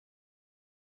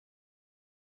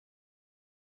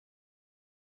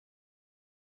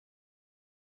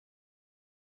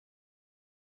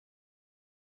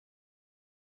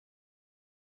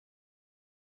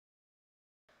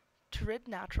To rid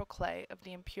natural clay of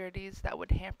the impurities that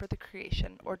would hamper the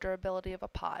creation or durability of a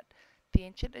pot, the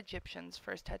ancient Egyptians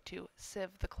first had to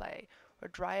sieve the clay, or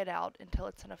dry it out until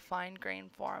it's in a fine grain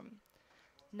form.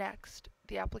 Next,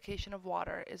 the application of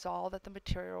water is all that the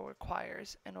material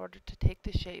requires in order to take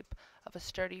the shape of a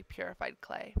sturdy, purified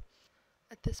clay.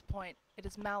 At this point, it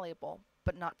is malleable,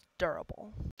 but not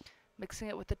durable. Mixing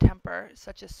it with a temper,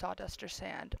 such as sawdust or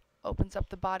sand, opens up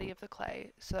the body of the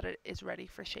clay so that it is ready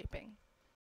for shaping.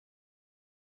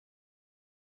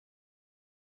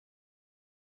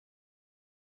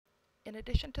 In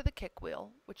addition to the kick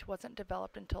wheel, which wasn't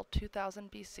developed until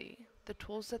 2000 BC, the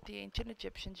tools that the ancient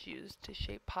Egyptians used to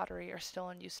shape pottery are still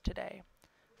in use today.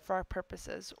 For our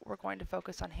purposes, we're going to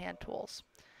focus on hand tools.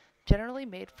 Generally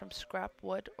made from scrap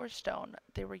wood or stone,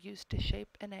 they were used to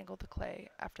shape and angle the clay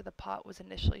after the pot was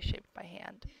initially shaped by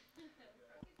hand.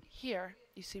 Here,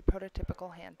 you see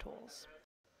prototypical hand tools.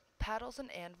 Paddles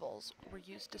and anvils were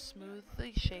used to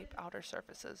smoothly shape outer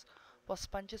surfaces, while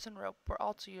sponges and rope were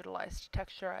also utilized to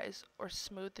texturize or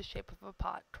smooth the shape of a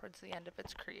pot towards the end of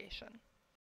its creation.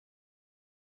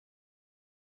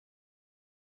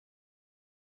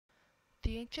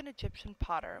 The ancient Egyptian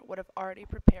potter would have already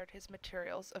prepared his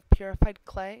materials of purified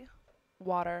clay,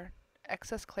 water,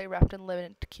 excess clay wrapped in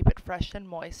linen to keep it fresh and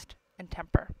moist, and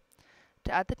temper.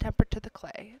 To add the temper to the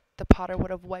clay, the potter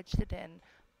would have wedged it in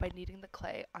by kneading the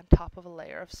clay on top of a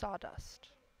layer of sawdust.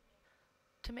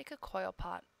 To make a coil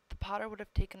pot, the potter would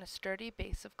have taken a sturdy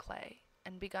base of clay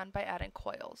and begun by adding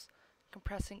coils,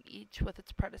 compressing each with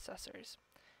its predecessors,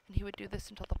 and he would do this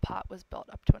until the pot was built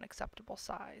up to an acceptable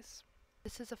size.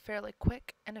 This is a fairly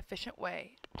quick and efficient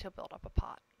way to build up a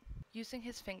pot. Using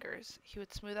his fingers, he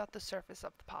would smooth out the surface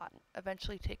of the pot,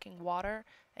 eventually taking water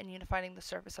and unifying the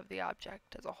surface of the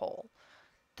object as a whole.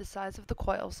 The size of the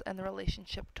coils and the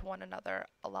relationship to one another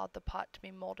allowed the pot to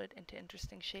be molded into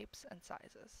interesting shapes and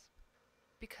sizes.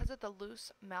 Because of the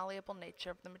loose, malleable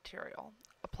nature of the material,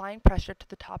 applying pressure to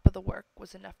the top of the work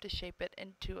was enough to shape it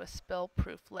into a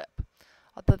spill-proof lip,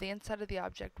 although the inside of the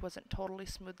object wasn't totally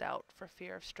smoothed out for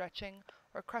fear of stretching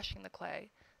or crushing the clay.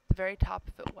 The very top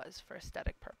of it was for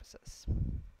aesthetic purposes.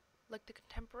 Like the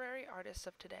contemporary artists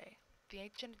of today, the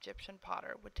ancient Egyptian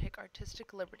potter would take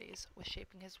artistic liberties with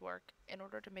shaping his work in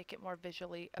order to make it more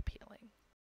visually appealing.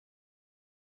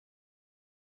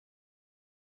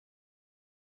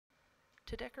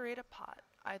 To decorate a pot,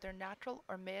 either natural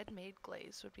or man-made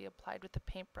glaze would be applied with a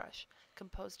paintbrush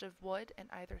composed of wood and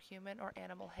either human or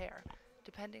animal hair,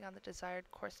 depending on the desired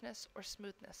coarseness or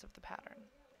smoothness of the pattern.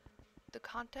 The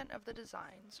content of the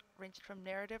designs ranged from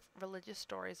narrative religious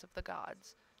stories of the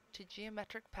gods to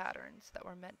geometric patterns that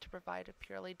were meant to provide a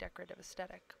purely decorative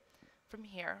aesthetic. From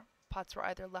here, pots were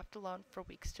either left alone for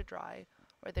weeks to dry,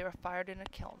 or they were fired in a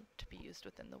kiln to be used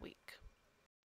within the week.